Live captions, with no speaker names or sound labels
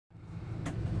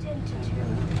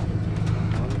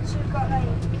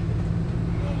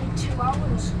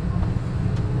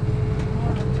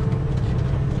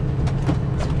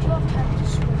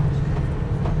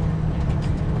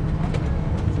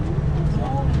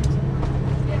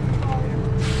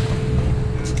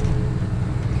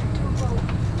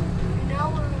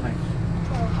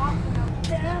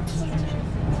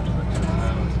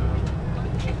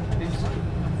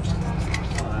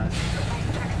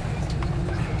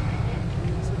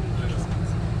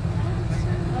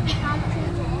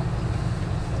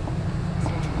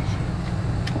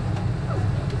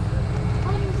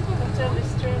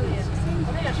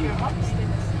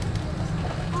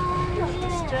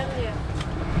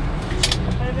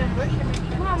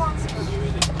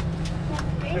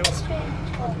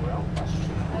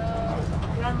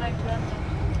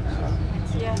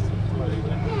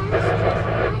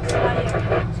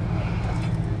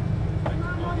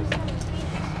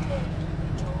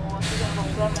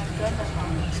Here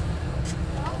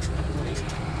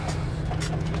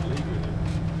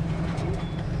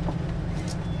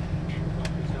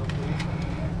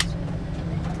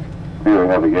we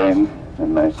have again a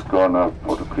nice corner of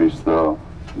Porto Cristo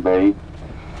Bay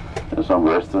and some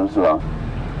restaurants around.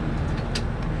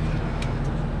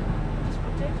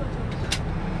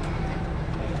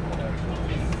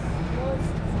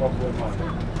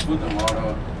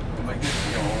 Goedemorgen, come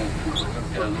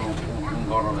che un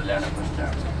gorro degli anni questiamo.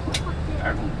 È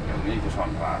un video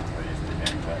sono parte questi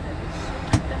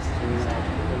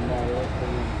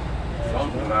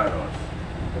sono raros.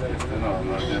 Este no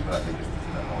es de práctica, este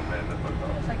es de mover de todo.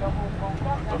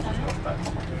 Todos os costados.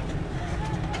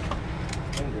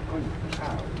 Ainda coisa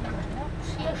pesada.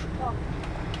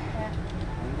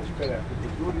 Espera,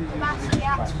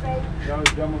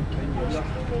 já mantenho.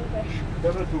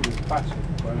 Temperatura, passa.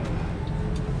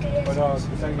 Para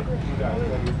conseguir recuperar,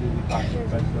 passa.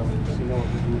 Se não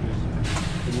verduras,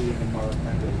 comida de mal.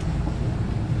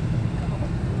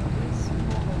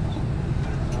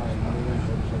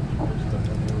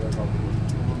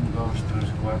 Dos, três,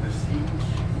 quatro, cinco.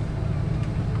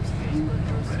 Sim.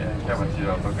 Acaba de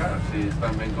tirar para cá, se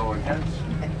estão bem colocados.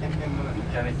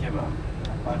 E querem queimar.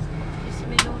 Esse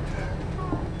minuto.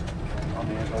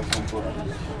 Amanhã já são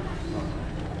todos.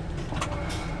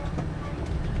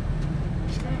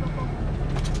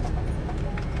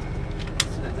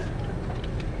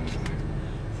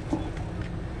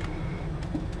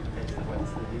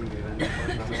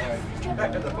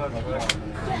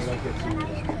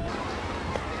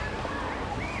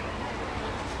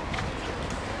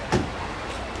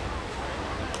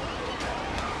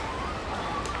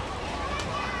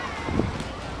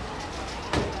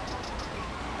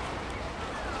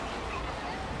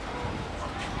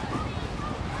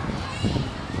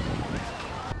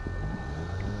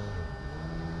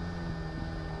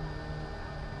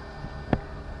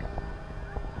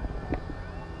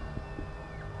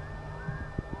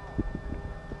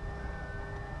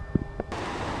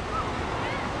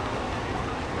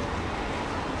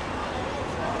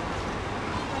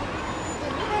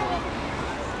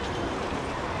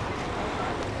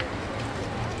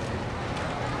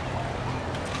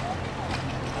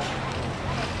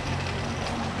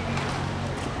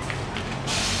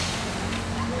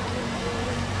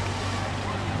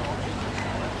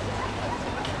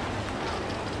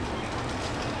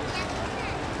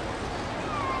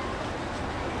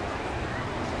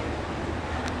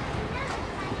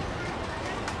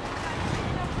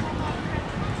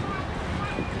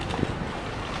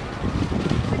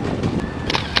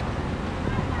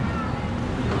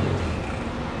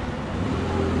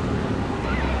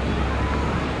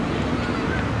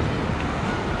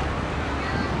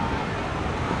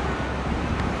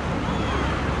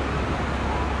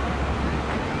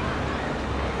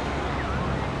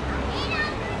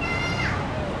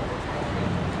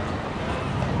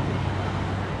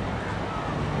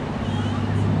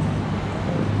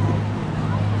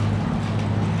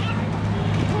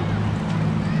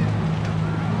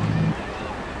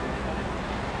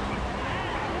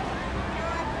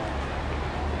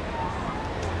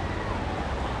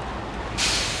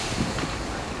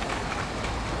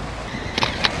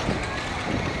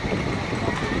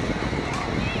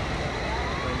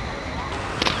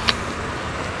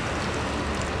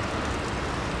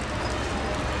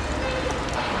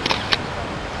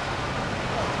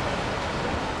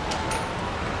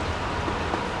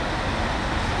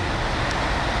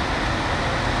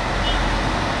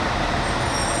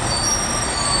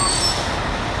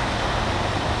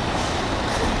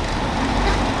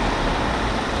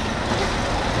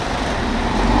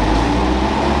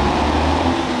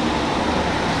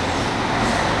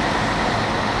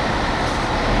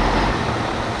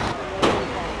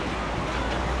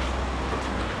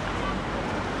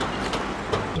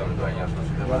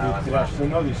 Tiraste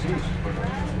uno de 6.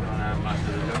 Una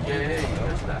masa de lo que y ya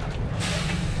está.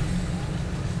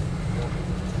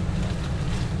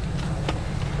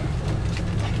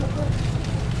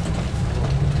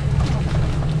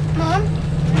 Mom,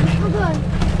 hold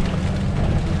on.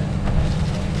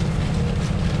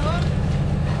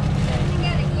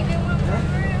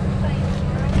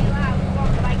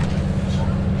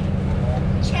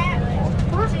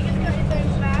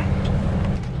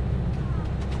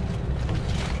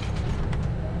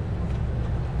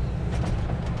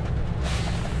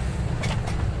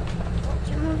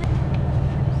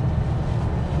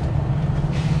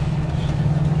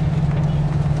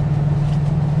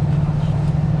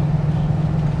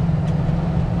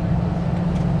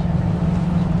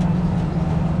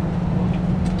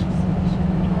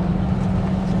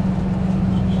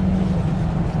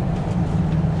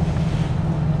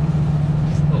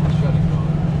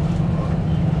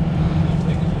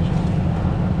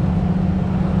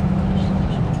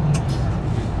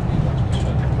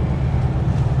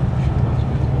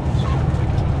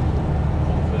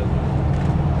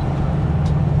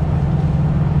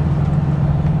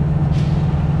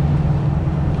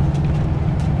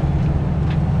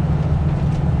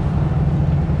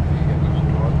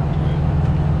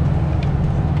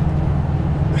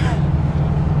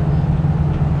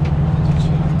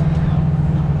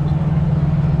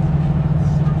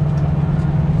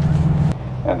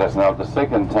 now the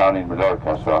second town in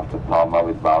Majorca, so after Palma,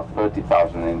 with about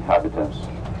 30,000 inhabitants.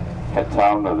 Head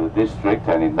town of the district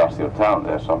and industrial town.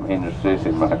 There are some industries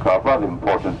in Majorca, rather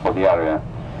important for the area.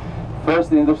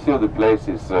 First industry of the place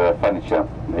is furniture.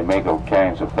 They make all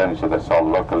kinds of furniture that's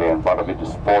sold locally, and part of it is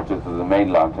exported to the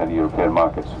mainland and European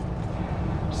markets.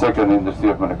 Second industry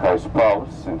of Majorca is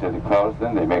pearls, synthetic pearls.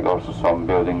 Then they make also some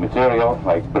building material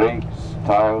like bricks,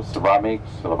 tiles, ceramics,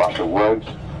 alabaster works,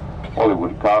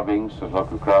 Hollywood carvings,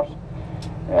 local crafts.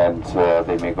 And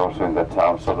they make also in that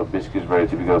town sort of biscuits very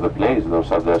typical of the place.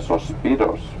 Those are the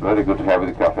sospiros, very good to have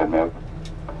with coffee and milk.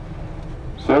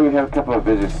 So we have a couple of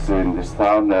visits in this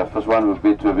town. First one will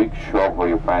be to a big shop where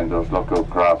you find those local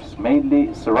crafts,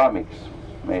 mainly ceramics,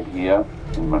 made here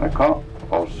in Monaco,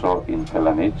 also in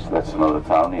Pelanich, that's another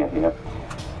town near here.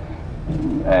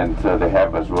 And they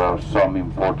have as well some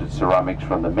imported ceramics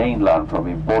from the mainland, from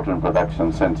important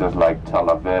production centers like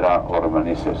Talavera or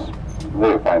Manises.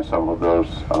 There you find some of those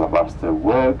alabaster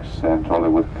works and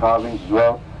Hollywood carvings as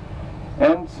well.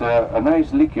 And a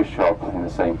nice liquor shop in the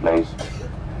same place.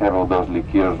 Have all those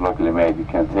liqueurs locally made. You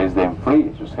can taste them free.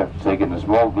 You just have to take in a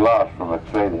small glass from a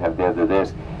tray they have there at the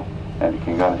desk, and you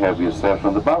can go and have yourself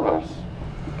from the barrels.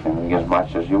 You can drink as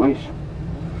much as you wish.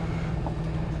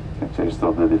 You can taste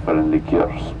all the different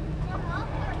liqueurs.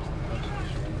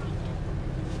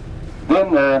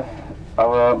 Then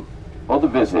our other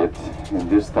visit in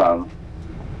this town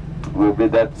will be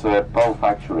that pearl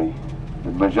factory,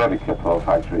 the Majorca pearl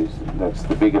factories. That's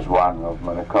the biggest one of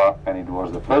Monaco, and it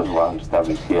was the first one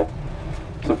established here.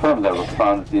 It's a firm that was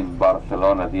founded in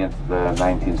Barcelona at the end of the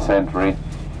 19th century,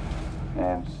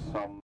 and